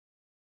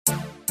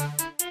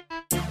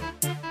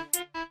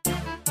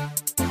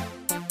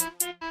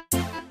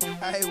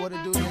Hey, what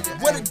it do,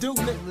 nigga? What it do,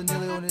 nigga?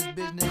 Nelio on this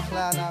bitch, nigga.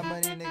 Cloud 9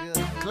 money, nigga.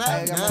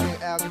 Cloud 9. Got my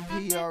nigga Alvin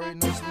P. Already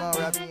know Slum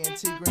rapping and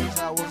T Greens.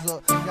 How what's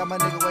up? Got my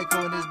nigga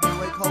Waco in this bitch.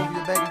 Waco,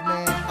 your baggage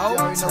man. Oh, you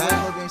already know time.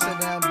 Waco getting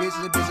shut down, bitch.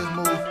 This bitch just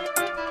moved.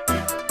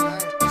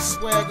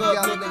 Swag You up,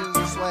 got nigga. niggas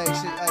some swag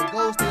shit. Hey,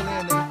 go still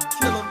in, nigga.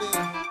 Kill him,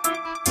 nigga.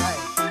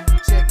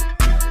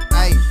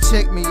 Hey,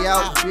 check me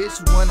out,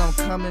 bitch. When I'm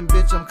coming,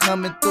 bitch, I'm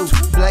coming through.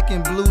 Black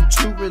and blue,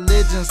 true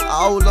religions,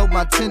 all over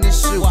my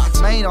tennis shoe.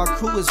 Man, our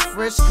crew is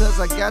fresh, cause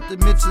I got the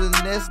Michelin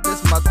nest.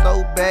 That's my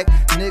throwback,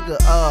 nigga.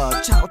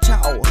 Chow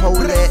chow, hold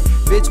that.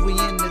 Bitch, we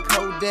in the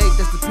Kodak,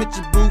 that's the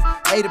picture booth.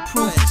 A the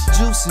proof,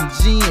 juice and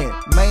gin.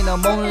 Man,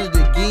 I'm on it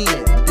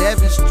again.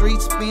 Devin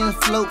Street, spin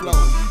float.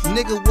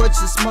 Nigga, what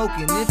you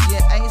smoking? If you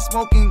ain't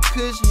smoking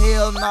kush,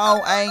 hell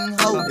no, I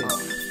ain't holding.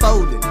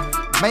 Folding.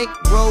 Make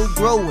roll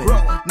growing.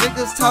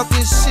 Niggas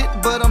talking shit,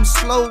 but I'm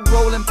slow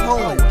rolling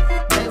pulling.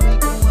 Man, we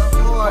going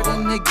hard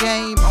in the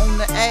game on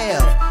the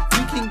Ave.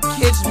 You can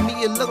catch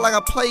me, it look like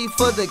I play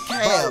for the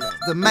Cavs,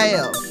 the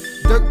Mavs.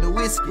 Dirk the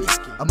whiskey,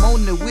 I'm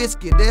on the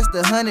whiskey, that's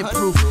the 100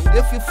 proof.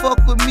 If you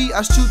fuck with me,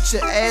 I shoot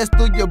your ass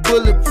through your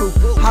bulletproof.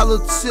 Hollow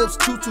tips,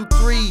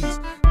 223s.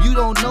 You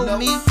don't know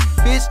me,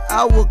 bitch,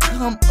 I will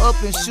come up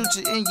and shoot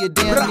you in your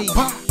damn knee.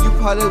 You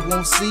probably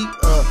won't see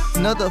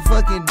another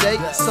fucking day,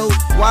 so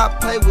why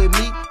play with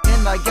me?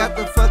 And I got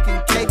the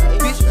fucking cake,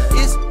 bitch.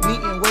 It's me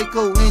and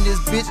Waco in this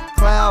bitch,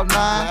 Cloud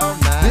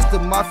 9. This the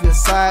mafia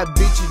side,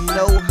 bitch. You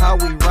know how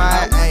we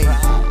ride. Ayy,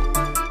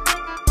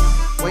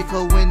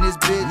 Waco in this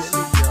bitch.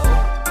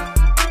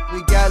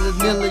 We got a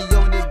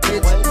Nelio on this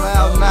bitch,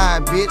 Cloud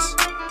 9, bitch.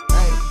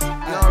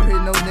 Ayy, you already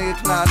know,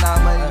 nigga, Cloud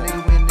 9 money,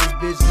 nigga. We in this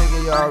bitch,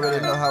 nigga. You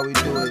already know how we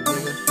do it,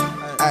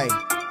 nigga.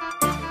 Ayy.